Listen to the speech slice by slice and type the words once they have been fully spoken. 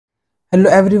Hello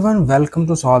everyone, welcome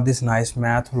to solve this nice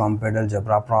math Olympiad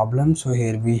algebra problem. So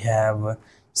here we have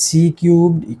c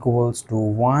cubed equals to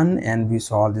 1 and we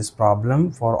solve this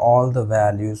problem for all the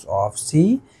values of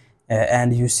c.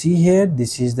 And you see here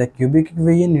this is the cubic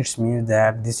equation. It means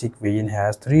that this equation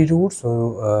has 3 roots.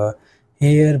 So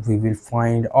here we will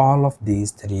find all of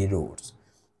these 3 roots.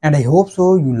 And I hope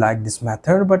so you like this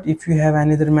method, but if you have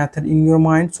another method in your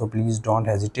mind, so please don't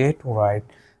hesitate to write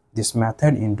this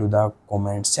method into the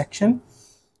comment section.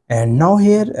 And now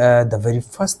here the very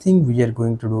first thing we are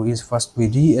going to do is first we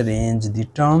rearrange the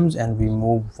terms and we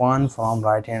move 1 from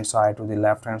right hand side to the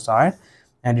left hand side,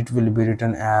 and it will be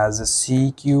written as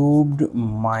c cubed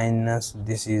minus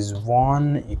this is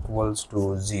 1 equals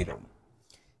to 0.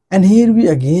 And here we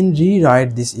again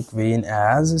rewrite this equation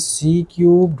as c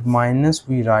cubed minus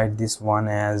we write this one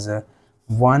as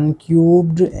 1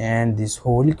 cubed, and this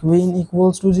whole equation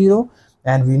equals to 0.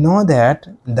 And we know that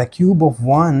the cube of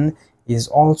 1 is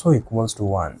also equals to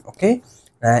 1. Okay,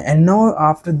 and now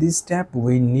after this step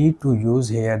we need to use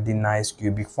here the nice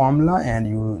cubic formula, and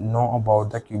you know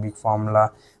about the cubic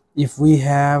formula. If we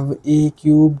have a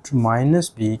cubed minus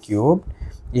b cubed,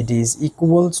 it is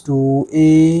equals to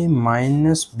a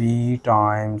minus b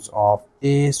times of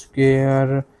a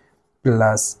square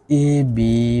plus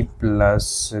ab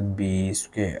plus b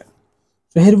square.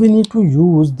 So here we need to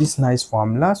use this nice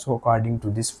formula. So according to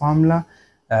this formula,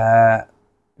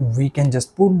 we can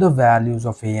just put the values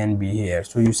of a and b here.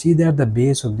 So you see that the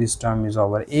base of this term is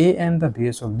our a and the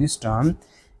base of this term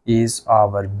is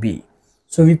our b.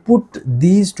 So we put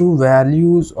these two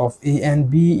values of a and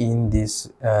b in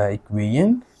this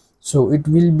equation. So it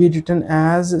will be written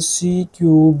as c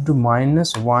cubed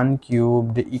minus 1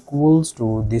 cubed equals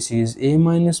to this is a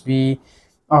minus b.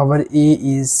 Our a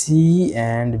is c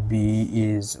and b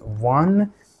is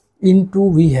 1 into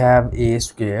we have a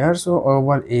square. So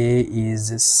our a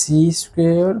is c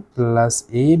square plus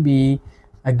ab.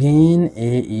 Again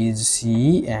a is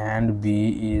c and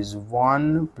b is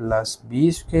 1 plus b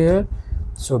square.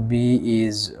 So b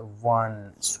is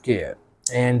 1 square,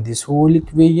 and this whole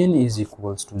equation is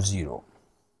equals to 0.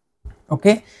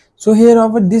 Okay, so here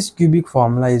our this cubic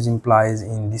formula is implies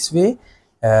in this way.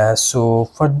 So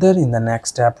further in the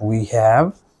next step we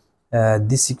have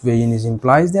this equation is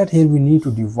implies that here we need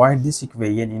to divide this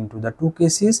equation into the two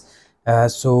cases.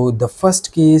 So the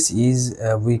first case is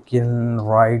we can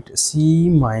write c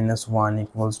minus 1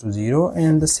 equals to 0,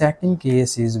 and the second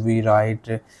case is we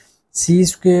write c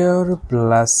square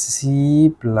plus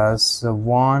c plus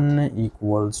 1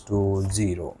 equals to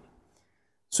 0.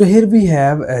 So here we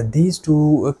have these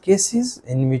two cases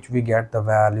in which we get the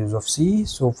values of c.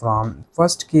 So from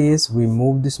first case we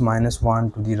move this minus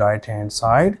 1 to the right hand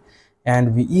side,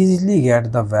 and we easily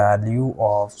get the value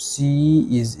of c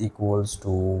is equals to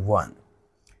 1.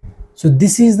 So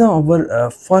this is the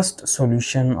our first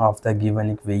solution of the given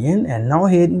equation. And now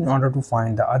here in order to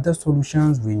find the other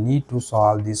solutions we need to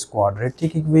solve this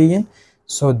quadratic equation.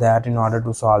 So that in order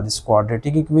to solve this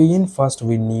quadratic equation, first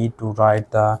we need to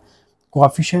write the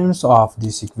coefficients of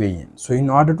this equation. So in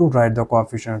order to write the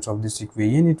coefficients of this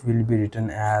equation, it will be written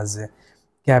as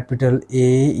capital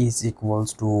A is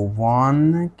equals to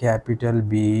 1, capital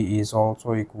B is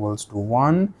also equals to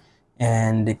 1,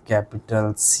 and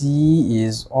capital C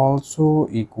is also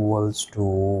equals to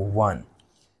 1.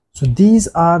 So these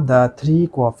are the three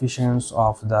coefficients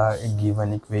of the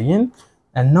given equation.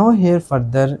 And now here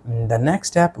further in the next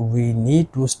step we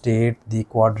need to state the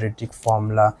quadratic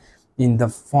formula in the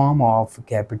form of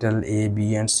capital A,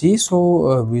 B and C.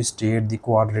 So we state the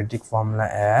quadratic formula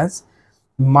as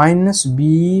minus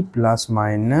b plus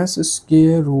minus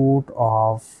square root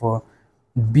of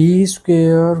b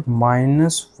square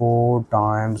minus 4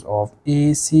 times of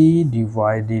ac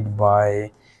divided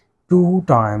by 2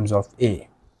 times of a.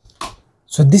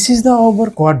 So this is the our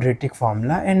quadratic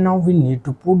formula, and now we need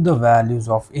to put the values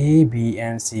of a, b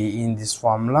and c in this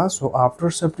formula. So after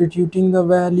substituting the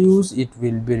values, it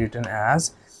will be written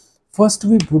as, first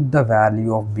we put the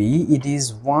value of b, it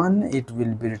is 1, it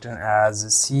will be written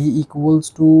as c equals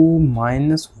to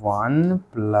minus 1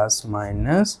 plus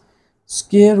minus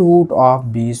square root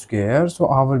of b square. So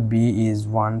our b is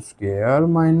 1 square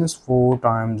minus 4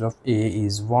 times of a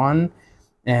is 1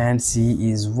 and c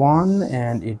is 1,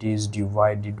 and it is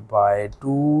divided by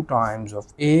 2 times of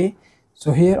a.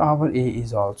 So here our a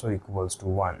is also equals to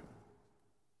 1.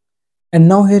 And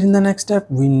now here in the next step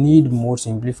we need more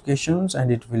simplifications, and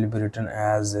it will be written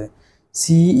as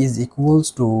c is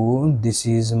equals to this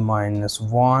is minus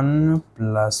 1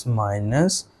 plus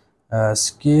minus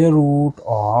square root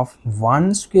of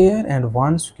 1 square, and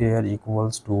 1 square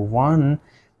equals to 1,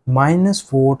 minus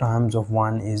 4 times of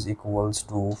 1 is equals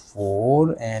to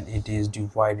 4, and it is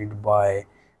divided by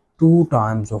 2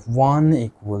 times of 1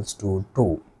 equals to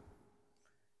 2.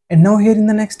 And now here in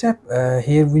the next step,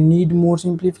 here we need more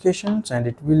simplifications, and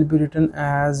it will be written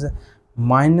as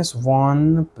minus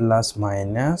 1 plus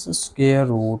minus square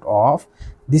root of,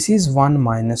 this is 1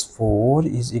 minus 4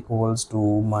 is equals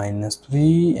to minus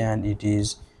 3, and it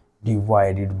is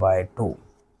divided by 2.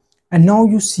 And now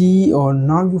you see, or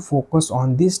now you focus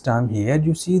on this term here,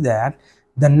 you see that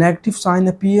the negative sign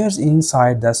appears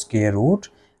inside the square root.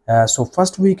 So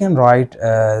first we can write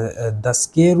the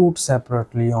square root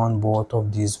separately on both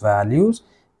of these values,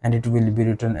 and it will be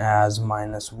written as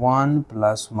minus 1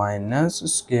 plus minus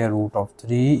square root of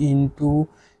 3 into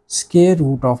square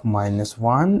root of minus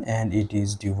 1, and it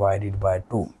is divided by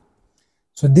 2.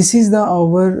 So this is the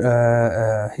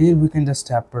our here we can just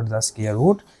separate the square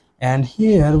root, and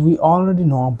here we already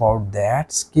know about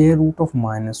that square root of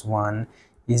minus 1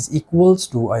 is equals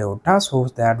to iota, so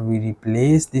that we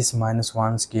replace this minus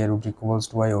 1 square root equals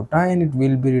to iota, and it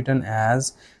will be written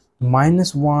as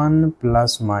minus 1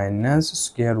 plus minus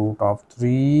square root of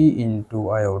 3 into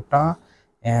iota,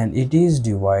 and it is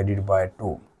divided by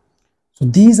 2. So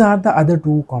these are the other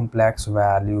two complex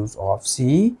values of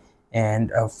C.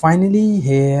 And finally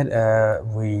here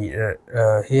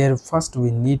here first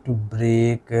we need to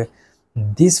break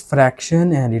this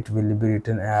fraction, and it will be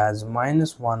written as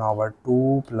minus 1 over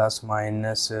 2 plus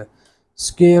minus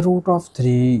square root of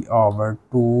 3 over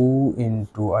 2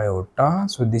 into iota.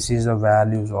 So this is the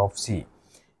values of C.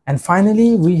 And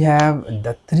finally we have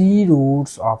the three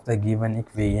roots of the given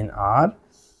equation are,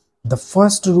 the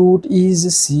first root is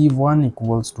C1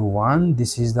 equals to 1,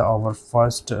 this is the our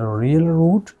first real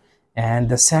root, and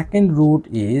the second root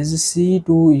is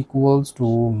C2 equals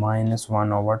to minus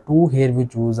 1 over 2. Here we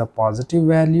choose a positive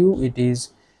value, it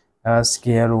is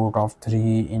square root of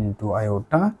 3 into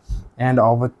iota, and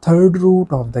our third root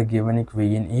of the given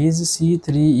equation is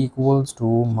C3 equals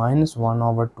to minus 1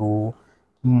 over 2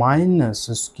 minus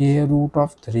square root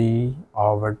of 3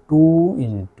 over 2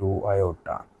 into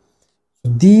iota.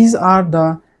 These are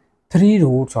the three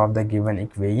roots of the given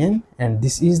equation, and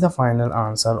this is the final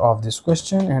answer of this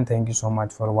question. And thank you so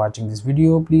much for watching this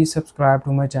video. Please subscribe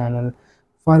to my channel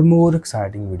for more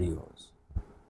exciting videos.